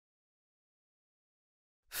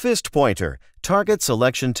FistPointer, target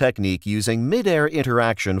selection technique using mid-air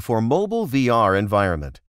interaction for mobile VR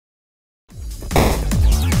environment.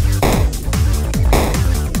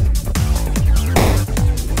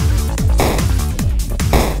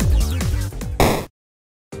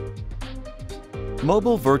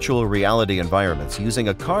 Mobile virtual reality environments using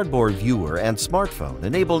a cardboard viewer and smartphone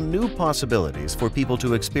enable new possibilities for people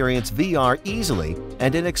to experience VR easily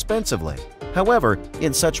and inexpensively. However,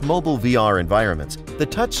 in such mobile VR environments, the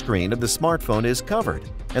touchscreen of the smartphone is covered,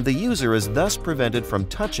 and the user is thus prevented from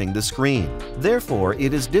touching the screen. Therefore,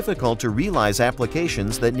 it is difficult to realize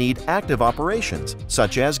applications that need active operations,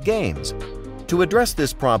 such as games. To address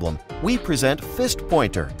this problem, we present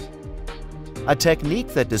FistPointer, a technique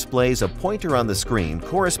that displays a pointer on the screen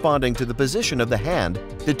corresponding to the position of the hand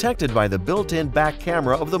detected by the built-in back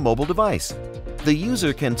camera of the mobile device. The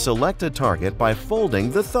user can select a target by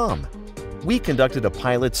folding the thumb. We conducted a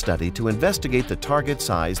pilot study to investigate the target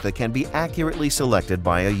size that can be accurately selected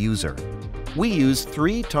by a user. We used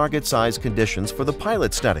 3 target size conditions for the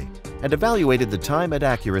pilot study and evaluated the time and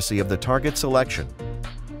accuracy of the target selection.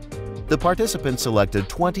 The participants selected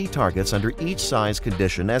 20 targets under each size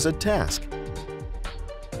condition as a task.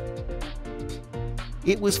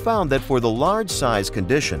 It was found that for the large size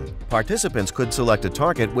condition, participants could select a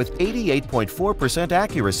target with 88.4%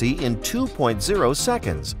 accuracy in 2.0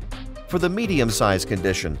 seconds. For the medium size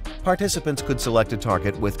condition, participants could select a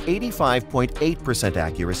target with 85.8%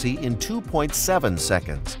 accuracy in 2.7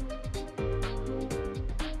 seconds.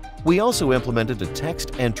 We also implemented a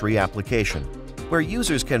text entry application, where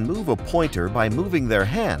users can move a pointer by moving their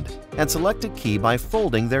hand and select a key by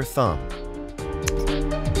folding their thumb.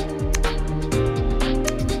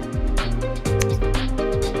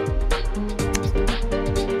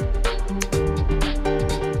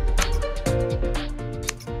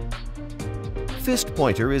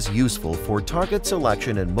 FistPointer is useful for target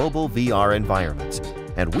selection in mobile VR environments,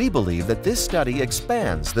 and we believe that this study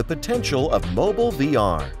expands the potential of mobile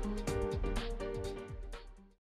VR.